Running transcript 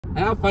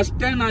First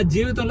time నా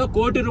జీవితంలో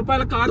 ₹1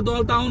 కోటి కారు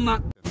తోలుతా ఉన్నా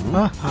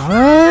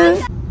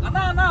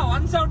అన్నా. అన్నా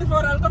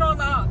 174 వెళ్తున్నావు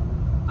అన్నా.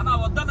 అన్నా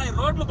వద్దన్నా, ఈ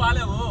రోడ్లు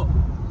బాలేవు.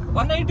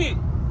 180.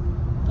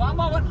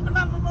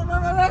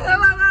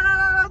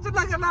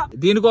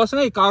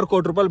 దీనికోసమే ఈ కారు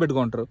 ₹1 కోటి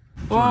పెట్టుకుంటారు.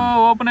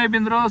 ఓపెన్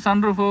అయిపోయింది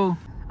సన్ రూఫ్.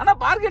 అన్నా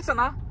బార్గెట్స్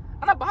అన్నా.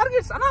 అన్నా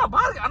బార్గెట్స్ అన్నా.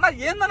 అన్నా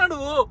ఏందన్నా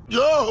నువ్వు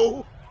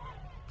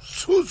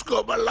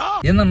చూసుకోబల్లా?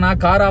 ఏందన్నా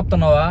కారు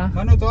ఆపుతున్నావా?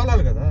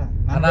 తోలాలి కదా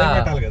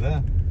కదా.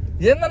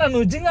 ఏందన్నా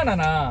నువ్వు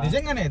నిజంగానా?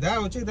 నిజంగానే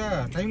వచ్చేదా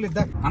టైం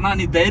లేదా అన్నా?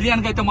 నీ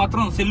ధైర్యానికి అయితే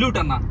మాత్రం సెల్యూట్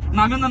అన్నా.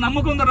 నా మీద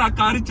నమ్మకం ఉందా? నాకు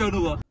కారు ఇచ్చావు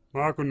నువ్వు.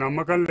 మాకు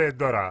నమ్మకం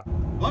లేదురా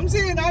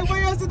వంశీ. నాకు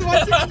పోయి వస్తుంది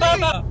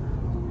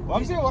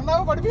వంశీ.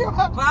 ఉన్నావు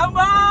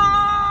పడిపోయావా?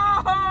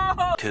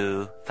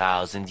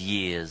 2000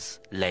 years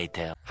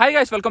later. Hi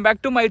guys, welcome back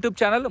to my YouTube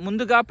channel.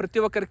 ముందుగా ప్రతి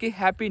ఒక్కరికి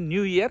happy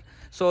new year.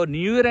 So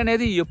new year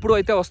అనేది ఎప్పుడు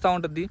అయితే వస్తూ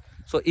ఉంటుంది.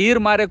 సో ఇయర్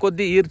మారే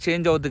కొద్దీ ఇయర్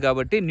చేంజ్ అవుద్ది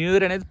కాబట్టి న్యూ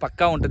ఇయర్ అనేది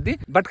పక్కా ఉంటుంది.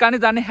 బట్ కానీ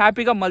దాన్ని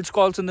హ్యాపీగా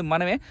మలుచుకోవాల్సింది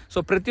మనమే. సో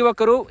ప్రతి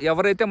ఒక్కరు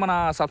ఎవరైతే మన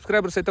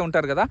సబ్స్క్రైబర్స్ అయితే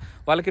ఉంటారు కదా,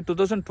 వాళ్ళకి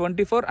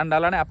 2024 అండ్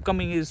అలానే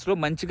అప్కమింగ్ ఇయర్స్లో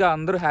మంచిగా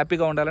అందరూ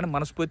హ్యాపీగా ఉండాలని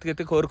మనస్ఫూర్తిగా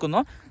అయితే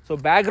కోరుకుందాం. సో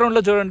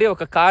బ్యాక్గ్రౌండ్లో చూడండి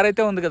ఒక కార్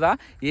అయితే ఉంది కదా.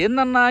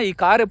 ఏందన్నా ఈ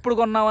కార్ ఎప్పుడు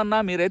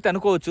కొన్నావన్నా మీరైతే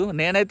అనుకోవచ్చు.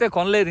 నేనైతే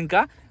కొనలేదు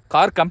ఇంకా.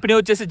 కార్ కంపెనీ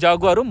వచ్చేసి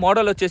జాగ్వార్,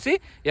 మోడల్ వచ్చేసి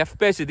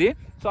ఎఫ్పేస్ ఇది.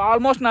 సో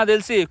ఆల్మోస్ట్ నాకు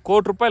తెలిసి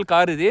 ₹1 కోటి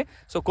కార్ ఇది.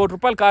 సో ₹1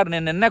 కోటి కార్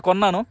నేను నిన్నే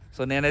కొన్నాను.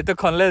 సో నేనైతే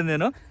కొనలేదు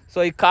నేను. సో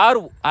ఈ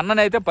కారు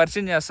అన్ననైతే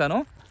పరిచయం చేస్తాను.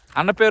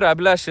 అన్న పేరు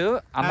అభిలాష్,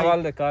 అన్న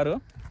వాళ్ళదే కారు.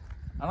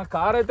 అన్న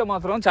కారు అయితే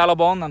మాత్రం చాలా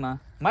బాగుందన్న.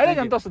 మైలేజ్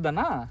ఎంత వస్తుంది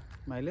అన్న?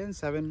 మైలేజ్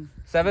 7.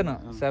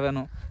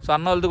 సో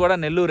అన్న వాళ్ళది కూడా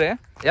నెల్లూరే.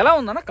 ఎలా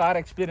ఉందన్న కార్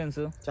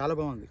ఎక్స్పీరియన్స్? చాలా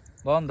బాగుంది.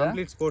 బాగుందా?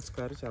 కంప్లీట్ స్పోర్ట్స్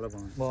కార్ చాలా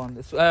బాగుంది.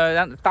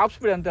 టాప్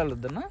స్పీడ్ ఎంత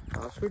వెళ్ళొద్దు అన్న?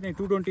 టాప్ స్పీడ్ నేను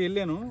 220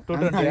 వెళ్ళాను.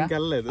 220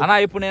 వెళ్ళలేదు అన్న.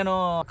 ఇప్పుడు నేను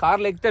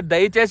కార్లో ఎక్కితే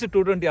దయచేసి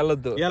 220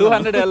 వెళ్ళొద్దు,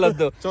 200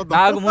 వెళ్ళొద్దు.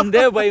 నాకు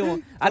ముందే భయం.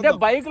 అదే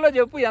బైక్ లో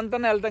చెప్పు ఎంత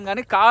వెళ్తాం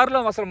కానీ కార్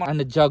లో అసలు.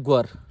 అండ్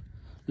జాగ్వార్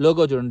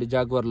లోగో చూడండి,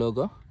 జాగ్వార్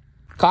లోగో.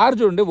 కార్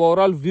చూడండి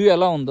ఓవరాల్ వ్యూ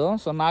ఎలా ఉందో.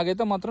 సో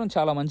నాకైతే మాత్రం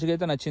చాలా మంచిగా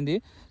అయితే నచ్చింది.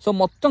 సో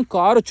మొత్తం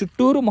కారు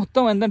చుట్టూరు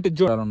మొత్తం ఎంతంటే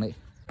చూడాలి ఉన్నాయి.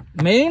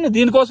 మెయిన్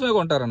దీనికోసమే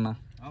కొంటారన్న,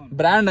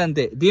 బ్రాండ్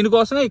అంతే.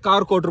 దీనికోసమే ఈ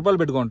కారు ₹1 కోటి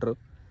పెట్టుకుంటారు.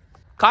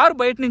 కారు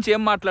బయట నుంచి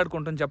ఏం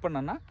మాట్లాడుకుంటాం చెప్పండి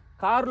అన్న.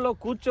 కారులో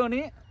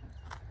కూర్చొని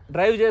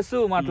డ్రైవ్ చేస్తూ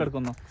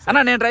మాట్లాడుకుందాం అన్న.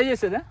 నేను డ్రైవ్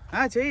చేసేదా?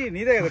 చెయ్యి,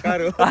 నీదే కదా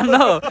కారు. అన్న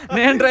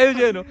నేను డ్రైవ్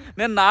చేయను.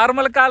 నేను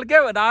నార్మల్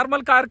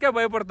కార్కే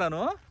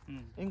భయపడతాను.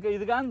 ఇంకా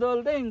ఇది కానీ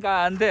తోలితే ఇంకా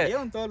అంతే.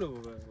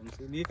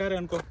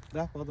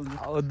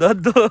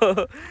 వద్దొద్దు.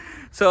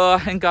 సో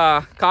ఇంకా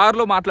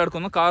కార్లో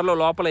మాట్లాడుకుందాం. కార్లో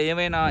లోపల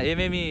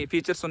ఏమేమి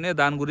ఫీచర్స్ ఉన్నాయో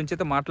దాని గురించి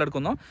అయితే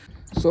మాట్లాడుకుందాం.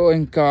 సో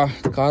ఇంకా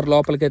కార్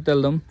లోపలికి అయితే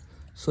వెళ్దాం.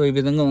 సో ఈ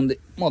విధంగా ఉంది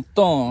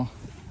మొత్తం.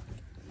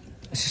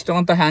 సిస్టమ్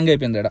అంతా హ్యాంగ్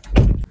అయిపోయింది ఇక్కడ.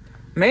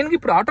 మెయిన్గా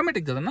ఇప్పుడు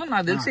ఆటోమేటిక్ కదన్నా,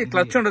 నాకు తెలిసి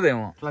క్లచ్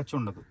ఉండదేమో. క్లచ్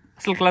ఉండదు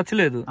అసలు. క్లచ్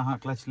లేదు,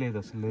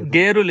 అసలు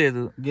గేరు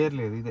లేదు,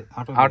 ఇదే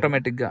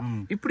ఆటోమేటిక్ గా.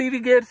 ఇప్పుడు ఇవి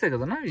గేర్సే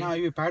కదన్నా?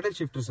 ఇవి ప్యాడల్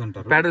షిఫ్టర్స్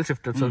అంటారు. ప్యాడల్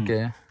షిఫ్టర్స్. ఓకే.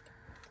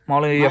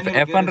 మామూలుగా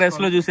F1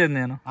 రేస్ లో చూసేది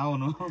నేను.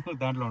 అవును,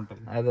 దాంట్లో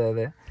ఉంటాయి.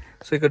 అదే.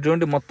 సో ఇక్కడ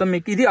చూడండి మొత్తం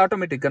మీకు ఇది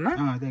ఆటోమేటిక్ అన్నా?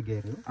 అదే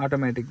గేర్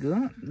ఆటోమేటిక్.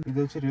 ఇది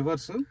వచ్చి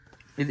రివర్స్.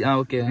 ఇది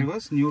okay,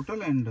 reverse,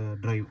 neutral and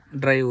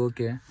drive.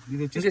 Okay.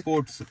 ఇది వచ్చి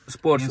స్పోర్ట్స్.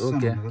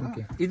 ఓకే.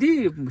 ఇది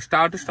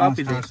స్టాప్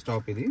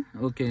ఇది.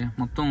 ఓకే.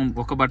 మొత్తం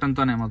ఒక బటన్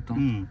తోనే మొత్తం.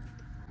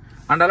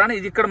 అండ్ అలానే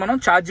ఇది ఇక్కడ మనం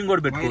ఛార్జింగ్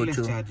కూడా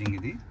పెట్టుకోవచ్చు.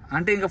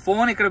 అంటే ఇంకా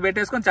ఫోన్ ఇక్కడ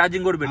పెట్టేసుకొని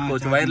ఛార్జింగ్ కూడా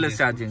పెట్టుకోవచ్చు, వైర్లెస్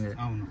ఛార్జింగ్.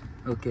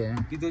 ఓకే.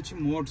 ఇది వచ్చి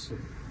మోడ్స్,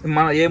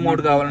 మన ఏ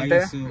మోడ్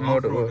కావాలంటే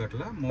మోడ్.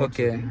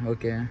 ఓకే.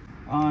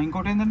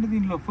 ఇంకోటి ఏంటంటే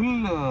దీంట్లో ఫుల్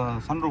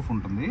సన్ రూఫ్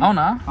ఉంటుంది.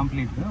 అవునా?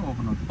 కంప్లీట్ గా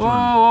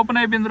ఓపెన్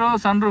అయిపోయింది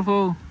సన్ రూఫ్.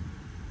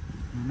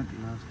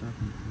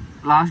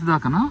 లాస్ట్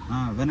దాకానా?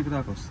 వెనక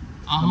దాకా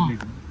వస్తుంది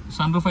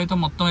సన్ రూఫ్. అయితే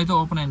మొత్తం అయితే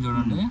ఓపెన్ అయింది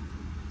చూడండి.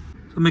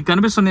 సో మీకు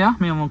కనిపిస్తున్నాయా?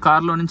 మేము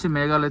కార్ లో నుంచి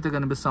మేఘాలు అయితే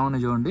కనిపిస్తామని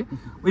చూడండి.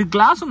 ఇది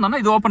గ్లాస్ ఉందన్న,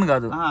 ఇది ఓపెన్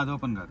కాదు.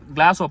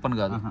 గ్లాస్ ఓపెన్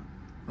కాదు.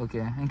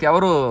 ఓకే.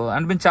 ఇంకెవరు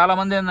అనిపించి చాలా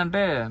మంది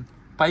ఏంటంటే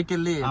పైకి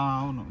వెళ్ళి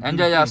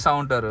ఎంజాయ్ చేస్తా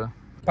ఉంటారు.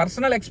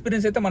 పర్సనల్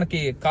ఎక్స్పీరియన్స్ అయితే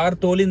మనకి కార్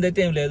తోలింది అయితే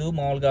ఏం లేదు.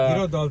 మామూలుగా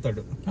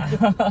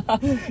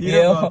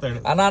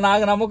అన్నా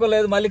నాకు నమ్మకం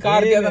లేదు మళ్ళీ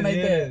కార్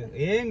అయితే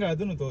ఏం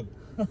కాదు. నువ్వు తోలు.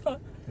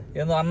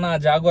 ఏదో అన్న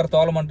జాగ్వార్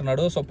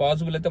తోలమంటున్నాడు. సో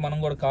పాసిబుల్ అయితే మనం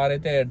కూడా కార్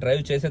అయితే డ్రైవ్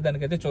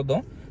చేసేదానికి అయితే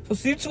చూద్దాం. సో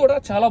సీట్స్ కూడా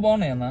చాలా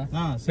బాగున్నాయి అన్న.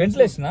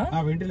 వెంటిలేషన్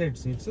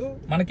సీట్స్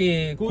మనకి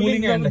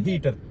కూలింగ్ అండ్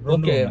హీటర్.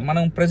 ఓకే.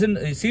 మనం ప్రెసెంట్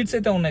సీట్స్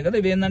అయితే ఉన్నాయి కదా,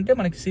 ఇవి ఏంటంటే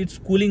మనకి సీట్స్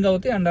కూలింగ్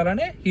అవుతాయి అండ్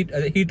అలానే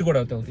హీట్ కూడా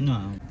అవుతాయి.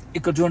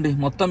 ఇక్కడ చూడండి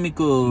మొత్తం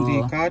మీకు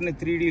కార్ ని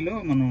 3D లో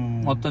మనం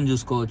మొత్తం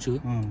చూసుకోవచ్చు.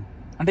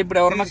 అంటే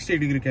ఇప్పుడు ఎవరన్నా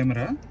 360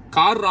 కెమెరా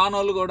కార్ రాని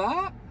వాళ్ళు కూడా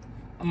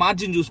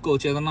మార్జిన్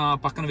చూసుకోవచ్చు. ఏదన్నా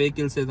పక్కన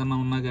వెహికల్స్ ఏదన్నా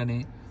ఉన్నా గానీ,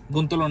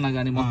 గుంతలు ఉన్నా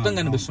గానీ మొత్తం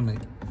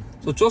కనిపిస్తున్నాయి.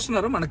 సో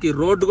చూస్తున్నారు మనకి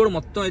రోడ్డు కూడా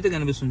మొత్తం అయితే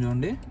కనిపిస్తుంది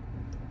చూడండి.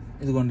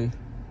 ఇదిగోండి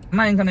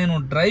అన్న. ఇంకా నేను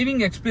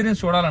డ్రైవింగ్ ఎక్స్పీరియన్స్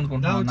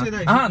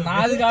చూడాలనుకుంటున్నాను.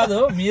 నాది కాదు,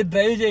 మీరు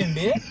డ్రైవ్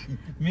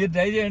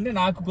చేయండి.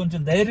 నాకు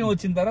కొంచెం ధైర్యం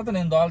వచ్చిన తర్వాత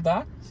నేను దోల్తా.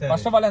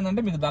 ఫస్ట్ ఆఫ్ ఆల్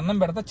ఏంటంటే మీకు దండం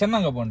పెడతా,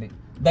 చిన్నగా పోండి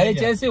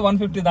దయచేసి.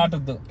 150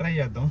 దాటద్దు. ట్రై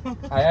చేద్దాం.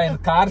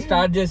 కార్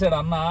స్టార్ట్ చేశాడు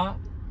అన్న.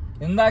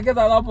 ఇందాకే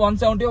దాదాపు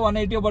 170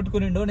 180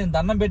 పట్టుకునిండు. నేను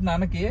దండం పెట్టిన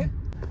అన్నకి,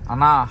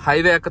 అన్న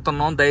హైవే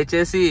ఎక్కుతున్నాం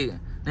దయచేసి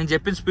నేను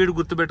చెప్పిన స్పీడ్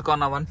గుర్తు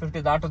పెట్టుకున్నా,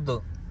 150 దాటద్దు.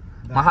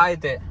 మహా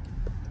అయితే.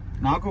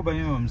 నాకు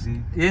భయం వంశీ.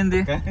 ఏంది?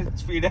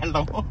 స్పీడ్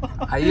వెళ్ళడం.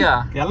 అయ్యా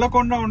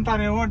వెళ్ళకుండా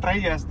ఉంటానేమో ట్రై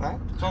చేస్తా,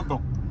 చూద్దాం.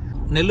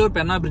 నెల్లూరు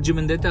పెన్నా బ్రిడ్జ్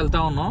మీద అయితే వెళ్తా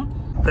ఉన్నాం.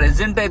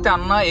 ప్రెసెంట్ అయితే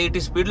అన్న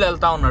 80 స్పీడ్ లో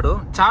వెళ్తా ఉన్నాడు.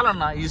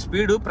 చాలన్నా ఈ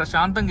స్పీడ్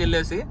ప్రశాంతంగా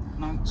వెళ్ళేసి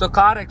సో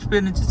కార్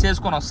ఎక్స్పీరియన్స్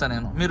చేసుకొని వస్తా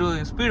నేను. మీరు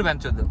స్పీడ్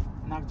పెంచొద్దు.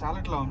 నాకు చాలా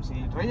ఇట్లా వంశీ,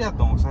 ట్రై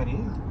చేద్దాం ఒకసారి.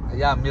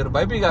 అయ్యా మీరు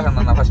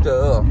భయపడకన్నా ఫస్ట్.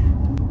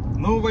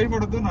 నువ్వు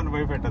భయపడద్దు, నన్ను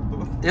భయపెట్టద్దు.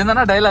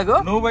 ఏందన్నా డైలాగు?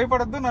 నువ్వు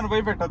భయపడద్దు, నన్ను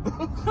భయపెట్టద్దు.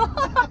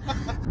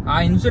 ఆ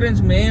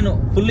ఇన్సూరెన్స్ మెయిన్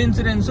ఫుల్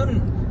ఇన్సూరెన్స్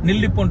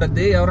నిల్ డిప్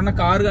ఉంటుంది. ఎవరైనా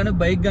కార్ గానీ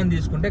బైక్ గానీ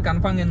తీసుకుంటే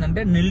కన్ఫర్మ్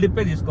ఏంటంటే నిల్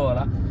డిప్పే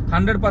తీసుకోవాలా.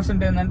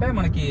 100% ఏంటంటే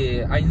మనకి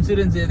ఆ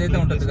ఇన్సూరెన్స్ ఏదైతే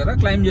ఉంటుంది కదా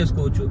క్లెయిమ్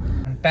చేసుకోవచ్చు.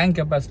 Tank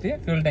capacity,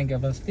 fuel tank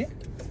capacity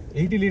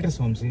 80 litres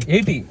Vamsi.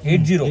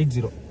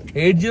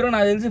 80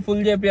 నాకు తెలిసి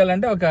ఫుల్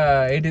చేపియాలంటే ఒక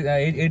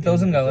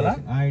 8,000 కావాలా?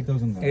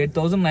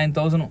 8,000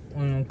 9,000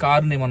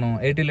 కార్ ని మనం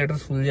 80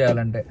 లీటర్స్ ఫుల్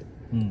చేయాలంటే.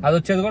 అది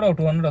వచ్చేది కూడా ఒక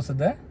 200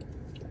 వస్తుందా?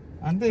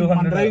 అంతే,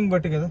 మన డ్రైవింగ్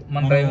బట్టి కదా,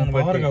 మన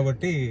డ్రైవింగ్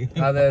కాబట్టి.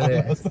 అదే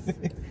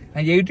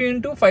 80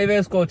 into 5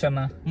 వేసుకోవచ్చు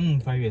అన్న.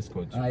 5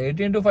 వేసుకోవచ్చు.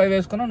 80 into 5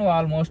 వేసుకున్నా నువ్వు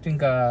ఆల్మోస్ట్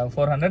ఇంకా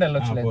 400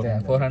 వెళ్ళొచ్చు. అయితే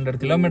 400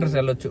 కిలోమీటర్స్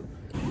వెళ్ళొచ్చు.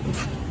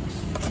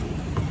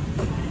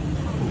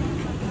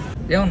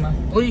 ఏమన్నా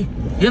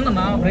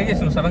ఏందన్నా బ్రేక్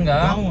చేసిన సడన్ గా?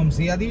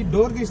 అది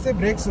డోర్ తీస్తే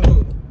బ్రేక్స్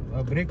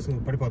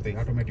పడిపోతాయి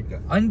ఆటోమేటిక్ గా.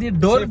 అది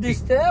డోర్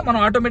తీస్తే మనం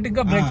ఆటోమేటిక్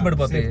గా బ్రేక్స్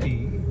పడిపోతాయి.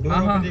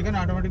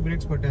 ఆటోమేటిక్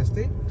బ్రేక్స్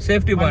పట్టేస్తాయి.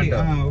 Safety point.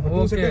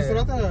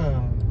 తర్వాత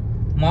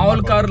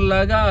మామూలు కార్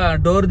లాగా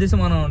డోర్ తీసి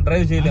మనం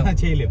డ్రైవ్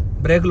చేయలేము,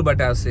 బ్రేకులు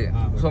పట్టేస్తాయి.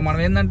 సో మనం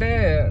ఏంటంటే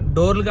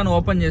డోర్లు కానీ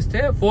ఓపెన్ చేస్తే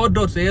 4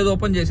 doors ఏది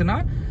ఓపెన్ చేసినా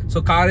సో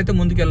కార్ అయితే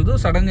ముందుకెళ్ళదు.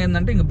 సడన్ గా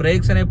ఏంటంటే ఇంక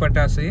బ్రేక్స్ అనేవి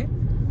పట్టేస్తాయి.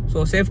 సో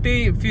సేఫ్టీ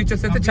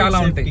ఫీచర్స్ అయితే చాలా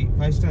ఉంటాయి.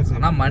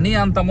 నా మనీ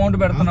అంత అమౌంట్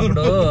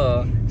పెడుతున్నప్పుడు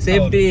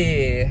సేఫ్టీ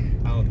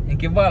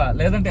ఇంక ఇవ్వాలా,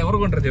 లేదంటే ఎవరు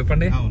కొంటారు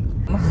చెప్పండి?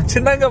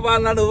 చిన్నగా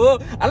బాగా నువ్వు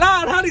అలా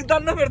నీకు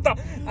దండం పెడతావు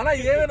అలా.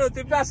 ఏమే నువ్వు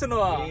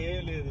తిప్పేస్తున్నావు?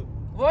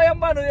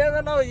 ఓయమ్మా నువ్వు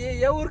ఏదన్నావు?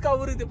 ఏ ఊరికి ఆ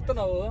ఊరికి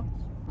తిప్పుతున్నావు?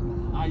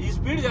 ఈ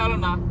స్పీడ్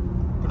చాలన్నా.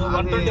 ఇప్పుడు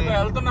 125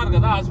 వెళ్తున్నారు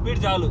కదా, ఆ స్పీడ్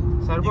చాలు.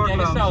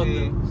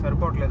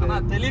 సరిపోవట్లేదు.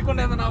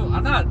 తెలియకుండా ఏదన్నా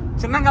అన్నా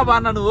చిన్నగా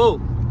బాగా నువ్వు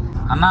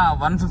అన్న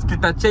 150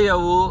 టచ్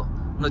అయ్యావు.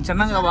 నువ్వు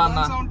చిన్నగా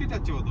బాగా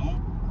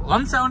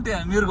 170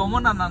 మీరు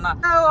గమ్మున్నా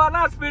అన్న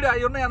స్పీడ్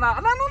అవి ఉన్నాయి అన్న.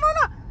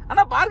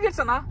 అన్న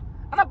బార్గెట్స్ అన్న,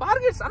 అన్న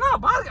బార్గెట్స్ అన్న,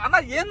 అన్న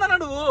ఏందన్నా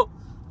నువ్వు?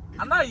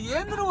 అన్న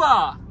ఏంది నువ్వా?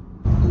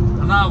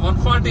 అన్న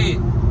 140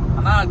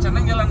 అన్న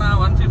చిన్నగా వెళ్ళన్నా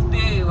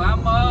 150.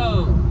 వామ్మో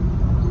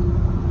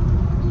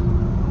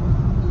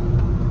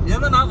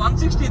ఏందన్నా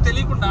 160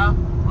 తెలియకుండా?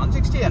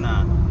 160 అన్నా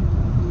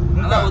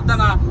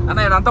వద్దనా అన్న.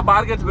 ఇదంతా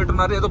బార్గెట్స్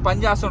పెట్టున్నారు, ఏదో పని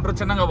చేస్తుంటారు.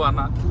 చిన్నగా బా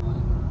అన్న.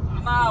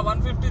 అన్న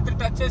 153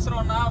 టచ్ చేసిన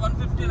అన్న.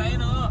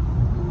 159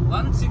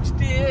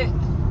 160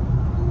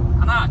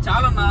 అన్నా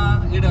చాలన్నా.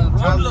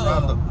 రోడ్లు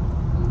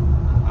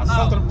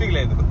తృప్తికి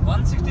లేదు.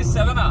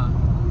 167 అన్న.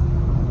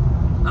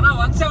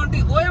 170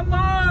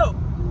 ఓయమ్మా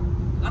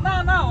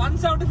అన్న.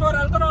 174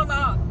 వెళ్తున్నావు అన్న.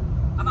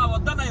 అన్న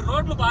వద్దన్న, ఈ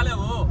రోడ్లు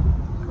బాగాలేవు.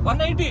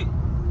 180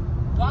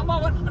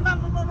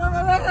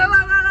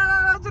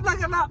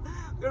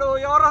 ఇక్కడ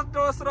ఎవరు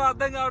వస్తారో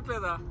అర్థం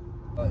కావట్లేదా?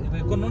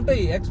 కొన్ని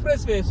ఉంటాయి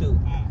ఎక్స్ప్రెస్ వేస్,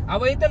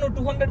 అవైతే నువ్వు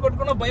 200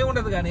 పట్టుకున్నా భయం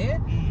ఉండదు. కానీ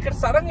ఇక్కడ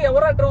సడన్ గా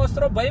ఎవరు అడ్డం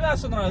వస్తారో భయం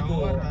వేస్తుంది నాకు.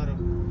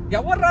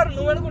 ఎవరు రారు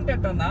నువ్వు అనుకుంటే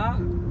అట్టన్నా.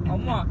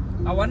 అమ్మ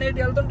ఆ 180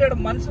 వెళ్తుంటే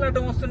మనుషులు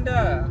అడ్డం వస్తుంటే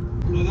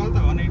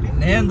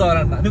నేను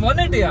దోరన్నా. నువ్వు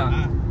 180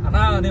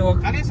 అన్నా?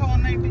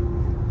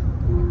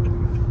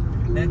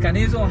 నేను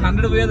కనీసం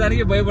 100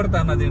 పోయేదానికి భయపడతా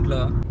అన్న.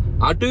 దీంట్లో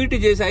అటు ఇటు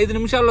చేసి 5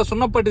 నిమిషాల్లో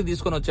సున్నపట్టి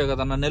తీసుకొని వచ్చావు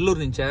కదన్నా నెల్లూరు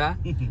నుంచా.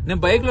 నేను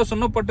బైక్ లో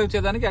సున్నపట్టి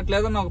వచ్చేదానికి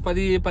అట్లేదన్నా ఒక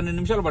 10-12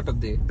 నిమిషాలు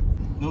పట్టుద్ది.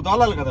 నువ్వు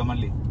తోలాలి కదా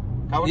మళ్ళీ.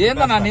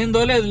 ఏందన్నా నేను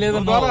తోలేదు?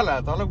 లేదన్నా.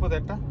 తోలకపోతే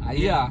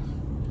అయ్యా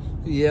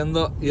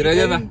ఏందో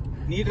ఈరోజేదా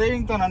నీ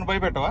డ్రైవింగ్ తో నన్ను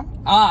భయపెట్టవా?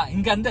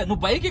 ఇంకంతే.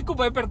 నువ్వు బైక్ ఎక్కువ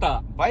భయపెడతా.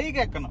 బైక్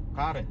ఎక్కను,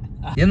 కారే.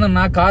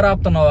 ఏందన్నా కార్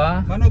ఆపుతున్నావా?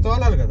 నువ్వు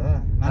తోలాలి కదా,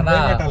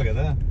 భయపెట్టాలి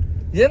కదా.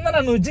 ఏందన్నా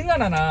నువ్వు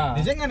నిజంగానా?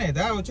 నిజంగానే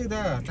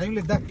వచ్చేదా టైం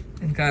లేదా?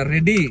 ఇంకా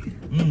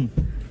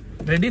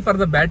రెడీ ఫర్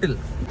ద బ్యాటిల్.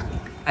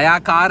 ఆ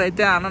కార్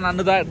అయితే అన్న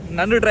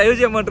నన్ను డ్రైవ్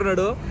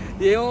చేయమంటున్నాడు.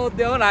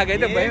 ఏమవుద్దేమో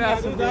నాకైతే భయం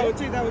వేస్తుంది.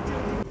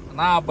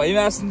 నా భయం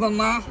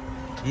వేస్తుందన్నా.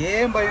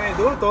 ఏం భయం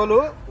లేదు, తోలు,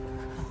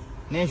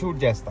 నేను షూట్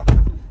చేస్తా.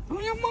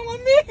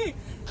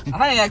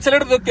 అన్నా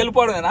యాక్సిలేటర్ తోకి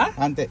వెళ్ళిపోవడమేనా?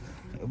 అంతే.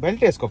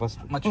 బెల్ట్ వేసుకో ఫస్ట్.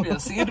 మర్చిపోయా,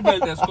 సీట్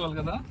బెల్ట్ వేసుకోవాలి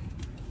కదా.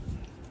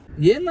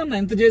 ఏందన్నా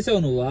ఇంత చేసావు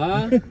నువ్వా?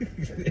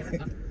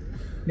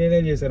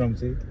 నేనేం చేశాను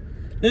వంశీ?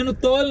 నేను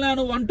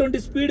తోలినాను 120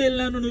 స్పీడ్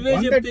వెళ్ళినాను. నువ్వే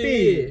చెప్తే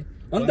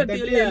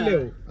 130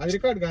 అది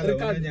రికార్డ్ కాదు.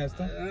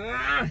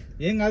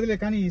 ఏం కాదులే,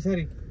 కానీ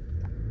ఈసారి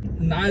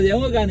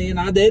నాదేమో గాని,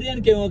 నా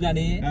ధైర్యానికి ఏమో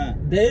గాని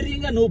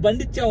ధైర్యంగా నువ్వు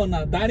బండిచ్చావన్నా,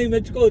 దానికి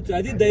మెచ్చుకోవచ్చు.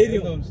 అది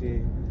ధైర్యం.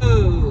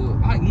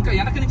 ఇంకా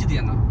వెనక నుంచి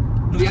అన్న,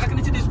 నువ్వు వెనక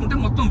నుంచి తీసుకుంటే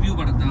మొత్తం వ్యూ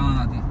పడద్దు.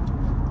 అది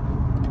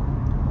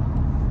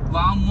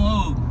వామ్మో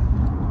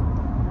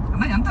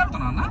అన్న. ఎంత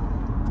వెళ్తున్నా అన్న?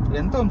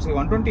 ఎంత వంశీ?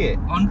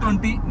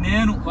 120.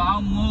 నేను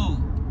వామ్మో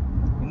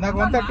నాకు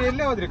 130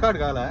 వెళ్ళే అది రికార్డ్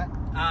కాలే.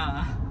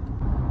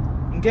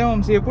 ఇంకేం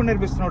వంశీ, ఎప్పుడు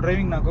నేర్పిస్తున్నావు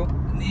డ్రైవింగ్ నాకు?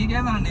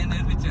 నీకేదా నేను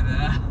నేర్పించేదా?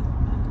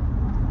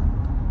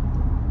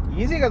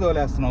 ఈజీగా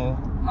తోలేస్తున్నావు.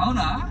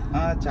 అవునా?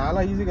 చాలా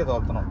ఈజీగా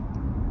తోలుతున్నావు.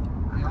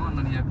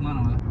 ఏమన్నా నీ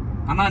అభిమానం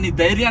అన్నా, నీ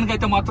ధైర్యానికి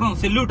అయితే మాత్రం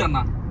సెల్యూట్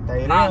అన్నా.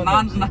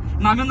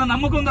 నా మీద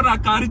నమ్మకం ఉందా,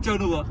 నాకు కారు ఇచ్చావు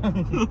నువ్వు.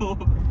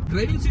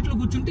 డ్రైవింగ్ సీట్ లో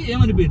కూర్చుంటే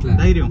ఏమనిపించట్లే,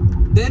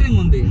 ధైర్యం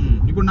ఉంది.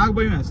 ఇప్పుడు నాకు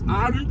భయం వేస్తుంది,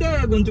 ఆడుంటే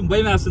కొంచెం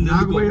భయం వేస్తుంది.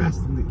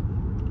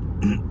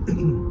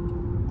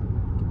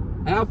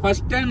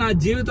 ఫస్ట్ టైం నా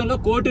జీవితంలో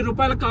 ₹1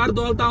 కోటి కారు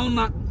తోలుతా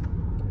ఉన్నా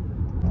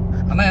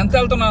అన్న. ఎంత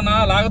వెళ్తున్నా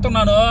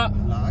లాగుతున్నాను,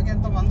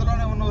 ఎంత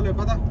 100లోనే ఉన్నావులే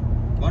పద.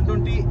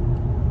 120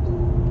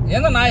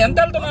 ఏందన్నా, ఎంత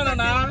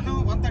వెళ్తున్నానన్నా?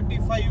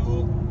 135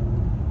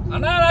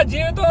 అన్నా. నా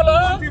జీవితంలో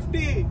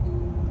 150.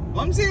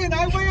 వంశీ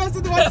నాకు భయం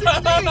వేస్తుంది.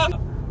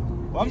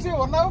 వంశీ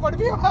ఉన్నావు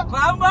పడిపోయావా?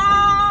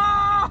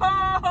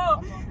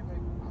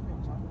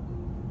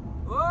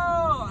 ఓ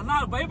అన్నా,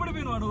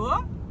 భయపడిపోయినావా నువ్వు?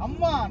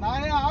 అమ్మా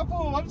నాయ ఆపు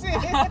వంశీ.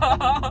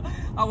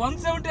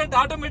 178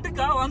 ఆటోమేటిక్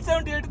గా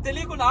 178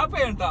 తెలియకుండా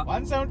ఆపేయంట.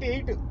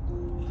 178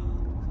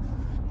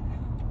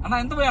 అన్నా.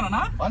 ఎంత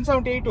పోయానా?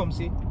 178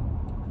 వంశీ.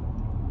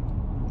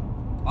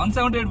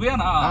 178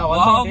 పోయానా?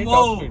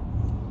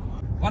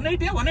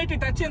 180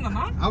 టచ్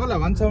అయిందన్నా. అవలా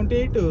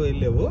 178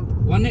 వెళ్ళావు.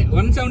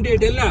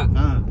 178 వెళ్ళా.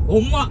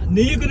 అమ్మ,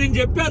 నీకు నేను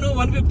చెప్పాను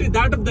 150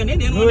 దాటద్దని.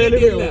 నేను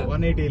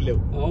 180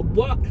 వెళ్ళావు.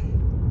 అబ్బా,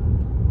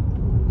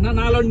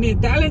 నాలో నీ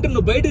టాలెంట్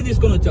నువ్వు బయటకు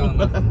తీసుకొని వచ్చావు.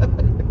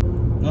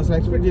 అసలు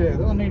ఎక్స్పెక్ట్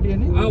చేయలేదు 180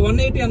 అని.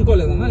 180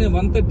 అనుకోలేదన్నా. నేను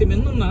 130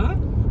 మీద ఉన్నా.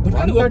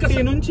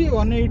 130 నుంచి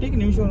 180కి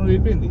నిమిషం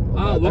వెళ్ళిపోయింది.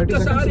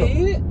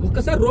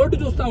 ఒక్కసారి రోడ్డు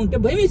చూస్తా ఉంటే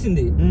భయం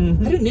వేసింది.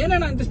 అరే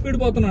నేనైనా ఇంత స్పీడ్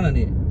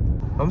పోతున్నానని.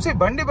 వంశీ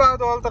బండి బాగా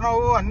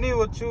తోలుతున్నావు, అన్ని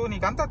వచ్చు,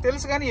 నీకంతా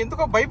తెలుసు, కానీ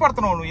ఎందుకో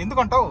భయపడుతున్నావు. నువ్వు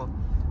ఎందుకంటావు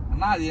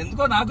అన్నా? అది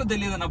ఎందుకో నాకు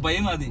తెలియదు అన్న,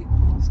 భయం. అది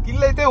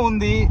స్కిల్ అయితే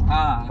ఉంది,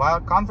 బాగా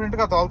కాన్ఫిడెంట్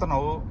గా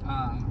తోలుతున్నావు,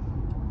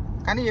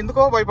 కానీ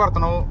ఎందుకో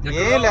భయపడుతున్నావు.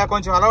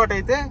 కొంచెం అలవాటు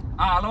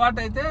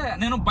అయితే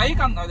నేను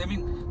బైక్ ఐ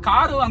మీన్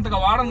కారు అంతగా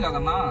వాడను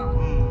కదన్నా,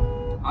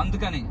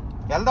 అందుకని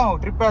వెళ్దాం,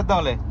 ట్రిప్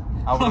వేద్దాంలే,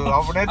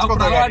 అప్పుడు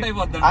నేర్చుకుందాం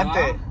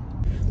అంతే.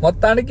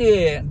 మొత్తానికి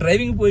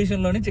డ్రైవింగ్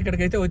పొజిషన్ లో నుంచి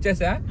ఇక్కడికైతే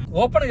వచ్చేసా.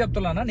 ఓపెన్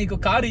చెప్తున్నా, నీకు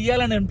కారు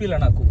ఇయ్యాలని అనిపించలే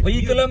నాకు.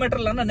 1000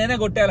 కిలోమీటర్లన్నా నేనే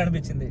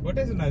కొట్టేయాలనిపించింది.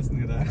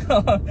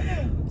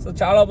 సో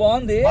చాలా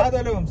బాగుంది.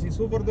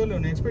 సూపర్ తోలేవు,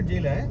 నేను ఎక్స్పెక్ట్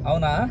చేయలే.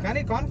 అవునా?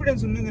 కానీ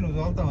కాన్ఫిడెన్స్ ఉంది నువ్వు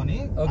తోలుతావని.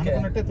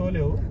 అనుకున్నట్టే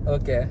తోలేవు.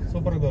 Okay,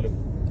 super తోలేవు.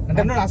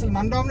 అంటే అసలు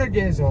నన్ను డామినేట్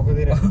చేసేసావు ఒక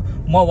దగ్గర.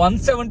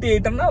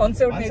 178 అన్నా,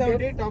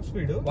 178 టాప్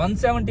స్పీడ్.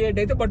 178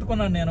 అయితే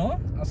పట్టుకున్నాను నేను.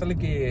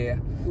 అసలుకి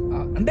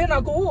అంటే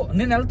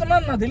నేను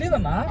వెళ్తున్నాను నాకు తెలియదు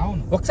అన్నా.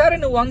 ఒకసారి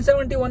నువ్వు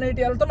 170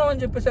 180 వెళ్తున్నావు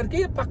అని చెప్పేసరికి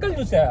పక్కన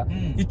చూసా,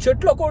 ఈ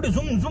చెట్లు ఒకటి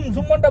జుమ్ జుమ్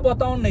జుమ్ అంటా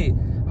పోతా ఉన్నాయి.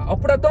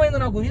 అప్పుడు అర్థమైంది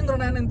నాకు, ఏంద్ర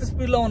నేను ఎంత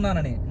స్పీడ్ లో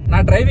ఉన్నానని. నా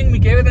డ్రైవింగ్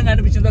మీకు ఏ విధంగా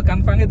అనిపించిందో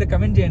కన్ఫర్మ్ అయితే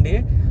కమెంట్ చేయండి.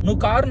 నువ్వు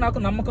కారు నాకు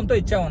నమ్మకంతో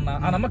ఇచ్చావన్నా,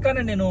 ఆ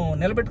నమ్మకాన్ని నేను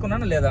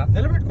నిలబెట్టుకున్నాను లేదా?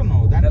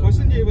 నిలబెట్టుకున్నావు,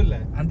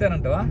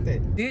 అంతేనంటావా?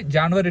 ఇది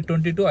January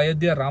 22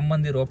 అయోధ్య రామ్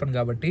మందిర్ ఓపెన్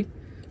కాబట్టి.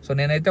 సో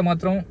నేనైతే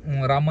మాత్రం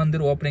రామ్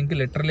మందిర్ ఓపెనింగ్ కి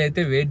లిటరల్లీ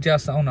అయితే వెయిట్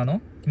చేస్తా ఉన్నాను.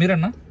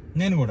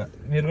 మీరు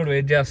కూడా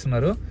వెయిట్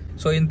చేస్తున్నారు.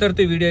 సో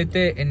ఇంతటితో వీడియో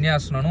అయితే ఎండ్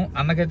చేస్తున్నాను.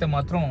 అన్నకైతే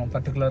మాత్రం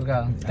పర్టికులర్ గా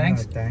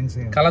థ్యాంక్స్.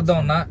 కలుద్దాం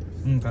అన్నా.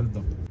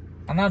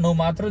 అన్నా నువ్వు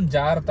మాత్రం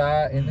జాగ్రత్త,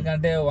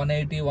 ఎందుకంటే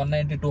 180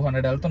 190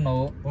 200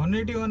 వెళ్తున్నావు.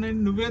 180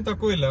 190 నువ్వే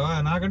తక్కువ వెళ్ళావా?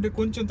 నాకంటే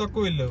కొంచెం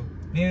తక్కువ వెళ్ళావు.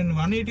 నేను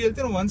 180 వెళ్తే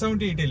నువ్వు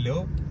 178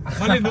 వెళ్ళావు.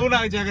 మళ్ళీ నువ్వు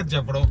నాకు జాగ్రత్త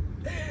చెప్పడం.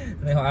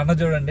 అన్న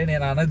చూడండి,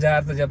 నేను అన్న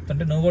జాగ్రత్త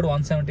చెప్తుంటే నువ్వు కూడా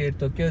 178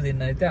 తొక్కేవు.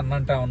 దీన్ని అయితే అన్న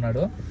అంటా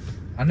ఉన్నాడు.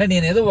 అంటే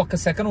నేనేదో 1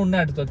 సెకండ్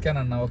ఉన్నట్టు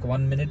తొక్కానన్న. ఒక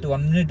 1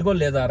 మినిట్ కూడా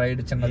లేదా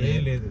రైడ్ చిన్నది.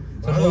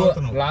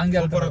 లాంగ్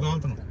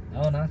వెళ్తాను.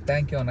 అవునా?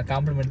 థ్యాంక్ యూ అన్న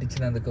కాంప్లిమెంట్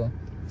ఇచ్చినందుకు.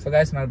 సో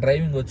గైస్ నాకు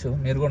డ్రైవింగ్ వచ్చు,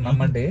 మీరు కూడా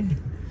నమ్మండి.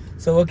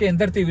 సో ఓకే,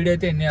 ఇంతటితో వీడియో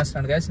అయితే ఎండ్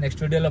చేస్తున్నాను గైస్. నెక్స్ట్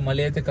వీడియోలో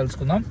మళ్ళీ అయితే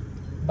కలుసుకుందాం.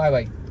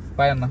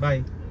 బాయ్ అన్న.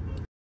 బాయ్.